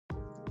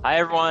Hi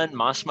everyone,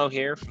 Massimo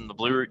here from the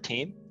Bluroot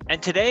team.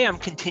 And today I'm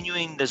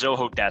continuing the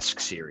Zoho Desk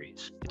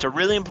series. It's a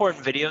really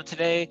important video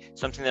today,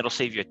 something that'll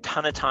save you a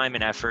ton of time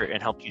and effort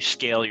and help you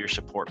scale your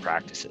support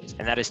practices,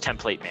 and that is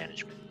template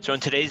management. So in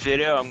today's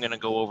video, I'm going to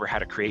go over how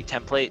to create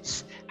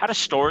templates, how to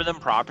store them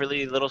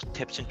properly, little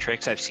tips and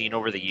tricks I've seen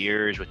over the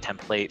years with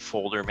template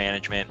folder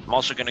management. I'm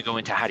also going to go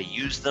into how to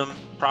use them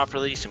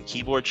properly, some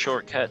keyboard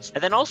shortcuts,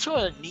 and then also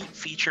a neat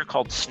feature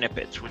called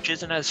snippets, which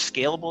isn't as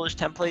scalable as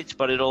templates,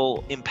 but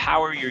it'll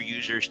empower your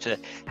users to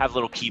have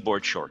little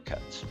keyboard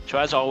shortcuts. So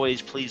as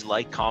always, please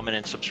like, comment,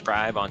 and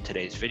subscribe on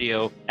today's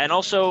video. And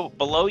also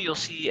below, you'll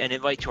see an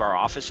invite to our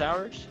office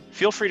hours.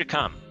 Feel free to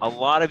come. A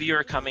lot of you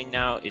are coming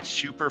now. It's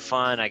super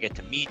fun. I get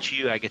to meet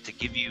you. I get to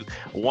give you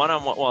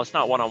one-on-one, well, it's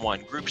not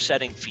one-on-one, group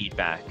setting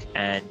feedback.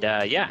 And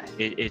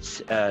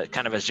it's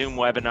kind of a Zoom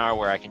webinar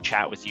where I can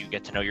chat with you,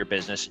 get to know your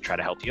business, and try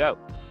to help you out.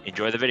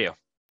 Enjoy the video.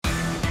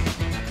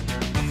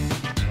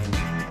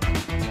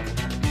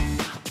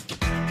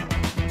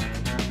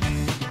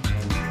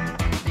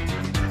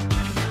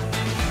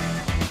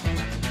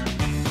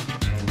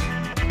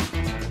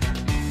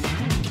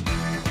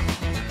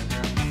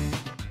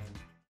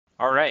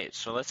 All right,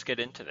 so let's get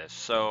into this.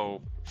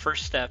 So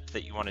first step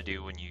that you want to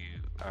do when you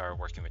are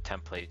working with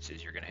templates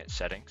is you're going to hit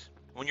settings.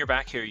 When you're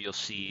back here, you'll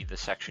see the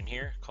section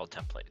here called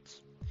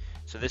templates.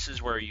 So this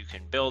is where you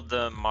can build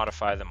them,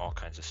 modify them, all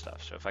kinds of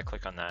stuff. So if I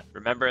click on that,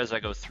 remember as I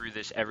go through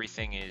this,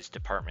 everything is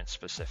department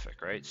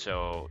specific, right?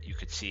 So you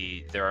could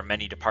see there are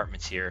many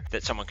departments here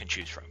that someone can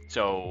choose from.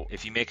 So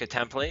if you make a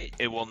template,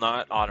 it will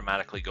not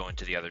automatically go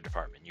into the other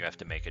department. You have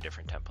to make a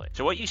different template.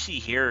 So what you see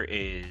here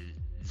is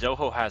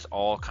Zoho has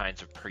all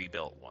kinds of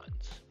pre-built ones,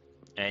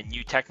 and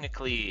you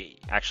technically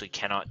actually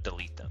cannot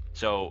delete them.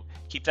 So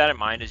keep that in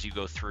mind as you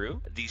go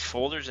through. These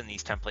folders and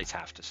these templates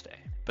have to stay.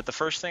 But the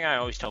first thing I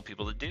always tell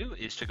people to do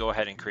is to go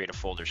ahead and create a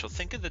folder. So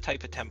think of the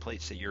type of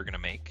templates that you're going to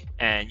make,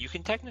 and you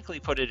can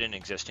technically put it in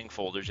existing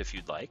folders if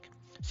you'd like.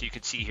 So you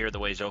can see here the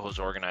way Zoho's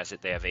organized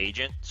it. They have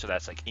agent, so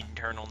that's like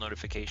internal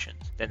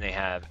notifications. Then they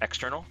have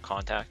external,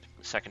 contact,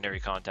 secondary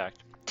contact,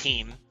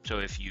 team. So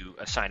if you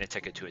assign a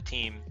ticket to a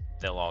team,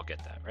 they'll all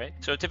get that, right?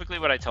 So typically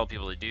what I tell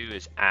people to do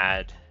is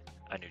add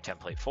a new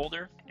template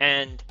folder,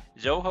 and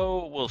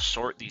Zoho will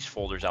sort these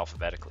folders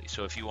alphabetically.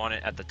 So if you want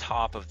it at the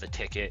top of the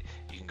ticket,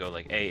 you can go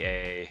like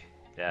AA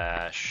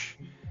dash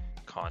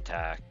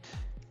contact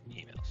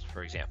emails,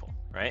 for example,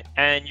 right?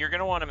 And you're going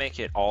to want to make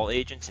it all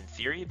agents in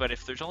theory, but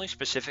if there's only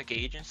specific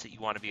agents that you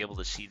want to be able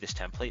to see this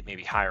template,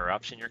 maybe higher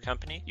ups in your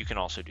company, you can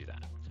also do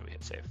that. So we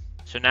hit save.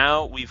 So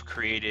now we've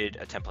created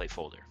a template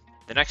folder.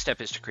 The next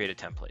step is to create a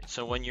template.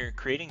 So when you're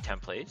creating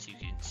templates, you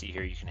can see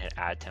here, you can hit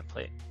add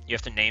template. You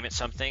have to name it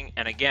something.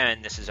 And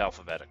again, this is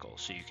alphabetical,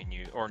 so you can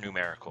use, or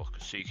numerical,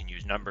 so you can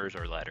use numbers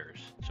or letters.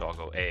 So I'll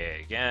go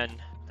AA again,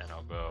 and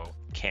I'll go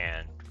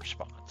canned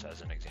response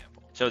as an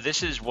example. So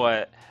this is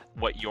what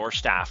your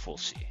staff will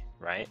see,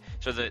 right?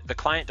 So the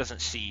client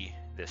doesn't see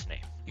this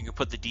name. You can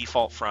put the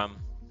default from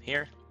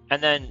here.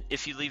 And then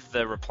if you leave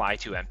the reply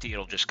to empty,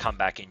 it'll just come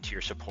back into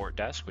your support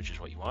desk, which is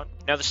what you want.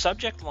 Now the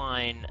subject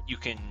line, you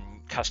can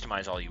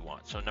customize all you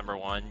want. So number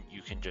one,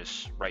 you can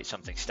just write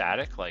something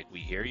static like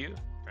we hear you,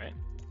 right?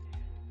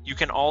 You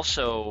can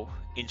also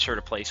insert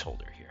a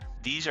placeholder here.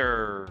 These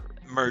are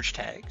merge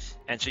tags.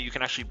 And so you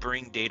can actually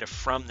bring data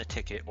from the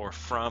ticket or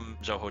from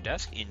Zoho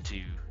Desk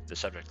into the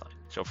subject line.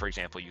 So for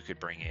example, you could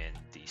bring in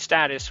the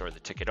status or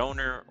the ticket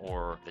owner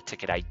or the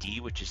ticket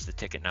ID, which is the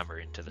ticket number,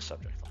 into the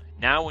subject line.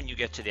 Now, when you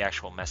get to the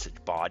actual message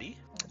body,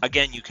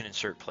 again, you can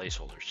insert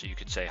placeholders. So you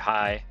could say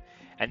hi,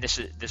 and this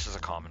is a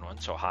common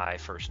one. So hi,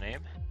 first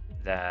name.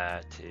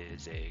 That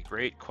is a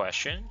great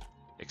question,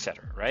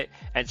 etc. Right?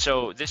 And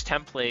so this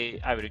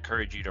template, I would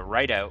encourage you to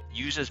write out,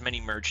 use as many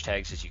merge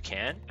tags as you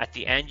can. At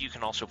the end, you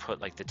can also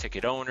put like the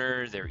ticket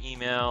owner, their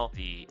email,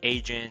 the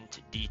agent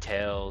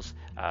details,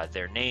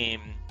 their name,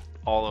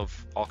 all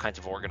kinds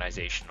of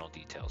organizational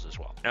details as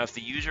well. Now, if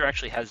the user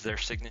actually has their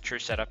signature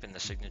set up in the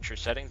signature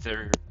settings,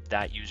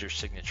 that user's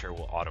signature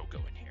will auto go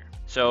in here.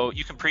 So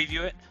you can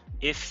preview it.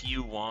 If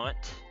you want,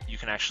 you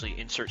can actually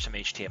insert some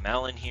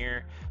HTML in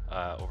here,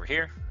 over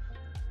here.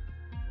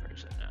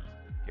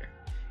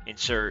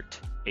 Insert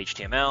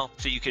HTML.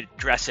 So you could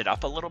dress it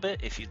up a little bit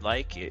if you'd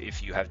like.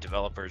 If you have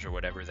developers or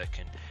whatever that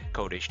can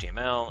code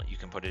HTML, you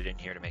can put it in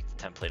here to make the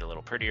template a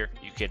little prettier.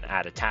 You can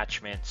add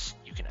attachments,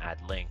 you can add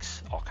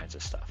links, all kinds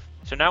of stuff.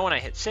 So now when I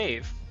hit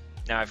save,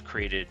 now I've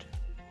created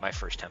my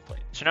first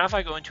template. So now if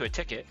I go into a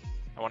ticket,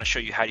 I want to show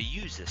you how to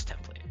use this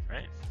template,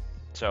 right?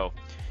 So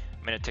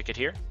I'm in a ticket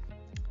here.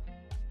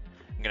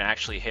 I'm going to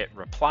actually hit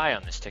reply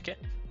on this ticket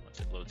once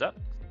it loads up.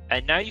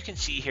 And now you can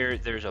see here,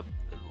 there's a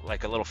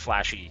little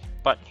flashy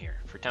button here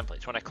for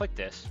templates. When I click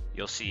this,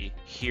 you'll see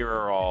here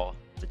are all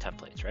the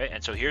templates, right?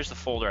 And so here's the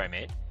folder I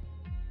made.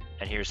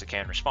 and here's the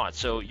canned response.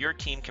 So your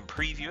team can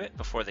preview it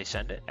before they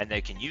send it, and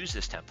they can use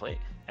this template,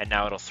 and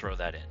now it'll throw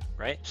that in,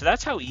 right? So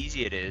that's how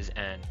easy it is,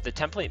 and the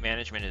template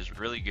management is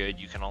really good.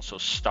 You can also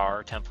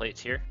star templates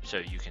here. So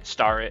you can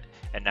star it,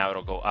 and now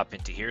it'll go up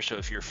into here. So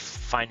if you're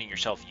finding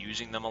yourself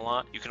using them a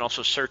lot, you can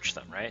also search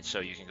them, right?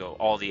 So you can go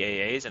all the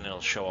AAs, and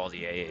it'll show all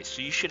the AAs.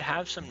 So you should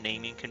have some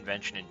naming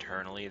convention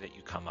internally that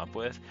you come up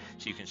with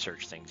so you can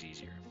search things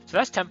easier. So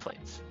that's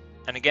templates.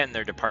 And again,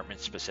 they're department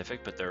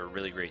specific, but they're a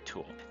really great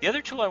tool. The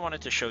other tool I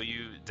wanted to show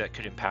you that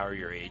could empower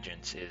your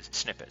agents is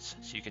snippets.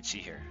 So you can see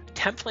here,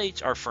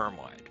 templates are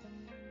firm-wide,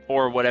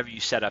 or whatever you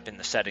set up in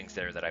the settings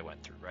there that I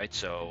went through, right?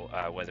 So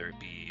whether it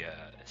be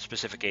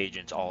specific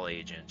agents, all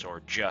agents,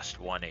 or just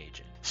one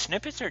agent.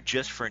 Snippets are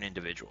just for an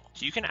individual.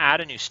 So you can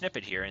add a new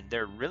snippet here, and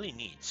they're really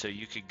neat. So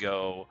you could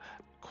go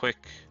quick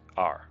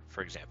R,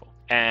 for example,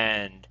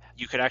 and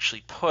you could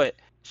actually put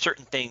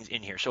certain things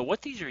in here. So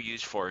what these are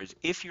used for is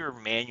if you're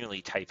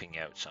manually typing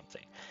out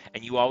something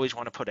and you always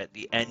want to put at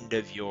the end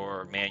of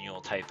your manual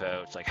type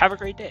outs, like have a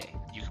great day,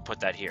 you can put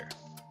that here.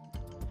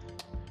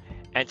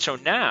 And so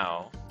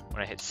now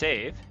when I hit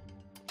save,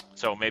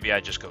 so maybe I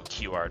just go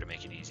QR to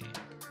make it easy.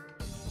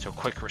 So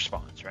quick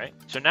response, right?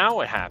 So now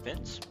what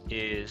happens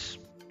is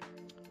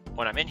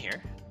when I'm in here,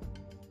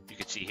 you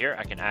can see here,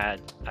 I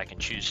can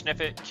choose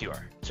snippet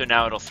QR. So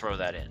now it'll throw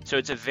that in. So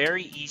it's a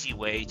very easy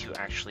way to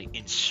actually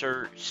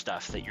insert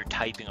stuff that you're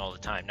typing all the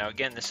time. Now,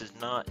 again, this is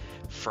not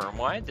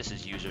firm-wide, this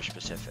is user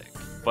specific,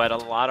 but a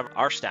lot of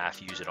our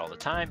staff use it all the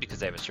time because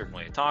they have a certain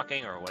way of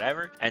talking or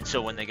whatever. And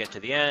so when they get to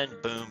the end,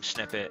 boom,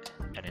 snippet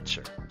and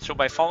insert. So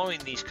by following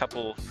these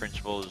couple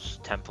principles,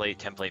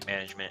 template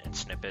management, and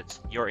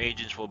snippets, your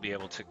agents will be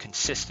able to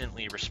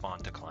consistently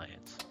respond to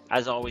clients.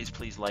 As always,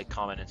 please like,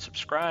 comment, and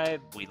subscribe.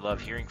 We love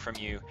hearing from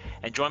you.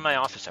 And join my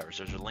office hours.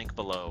 There's a link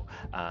below.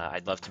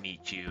 I'd love to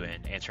meet you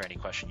and answer any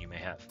question you may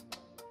have.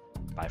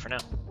 Bye for now.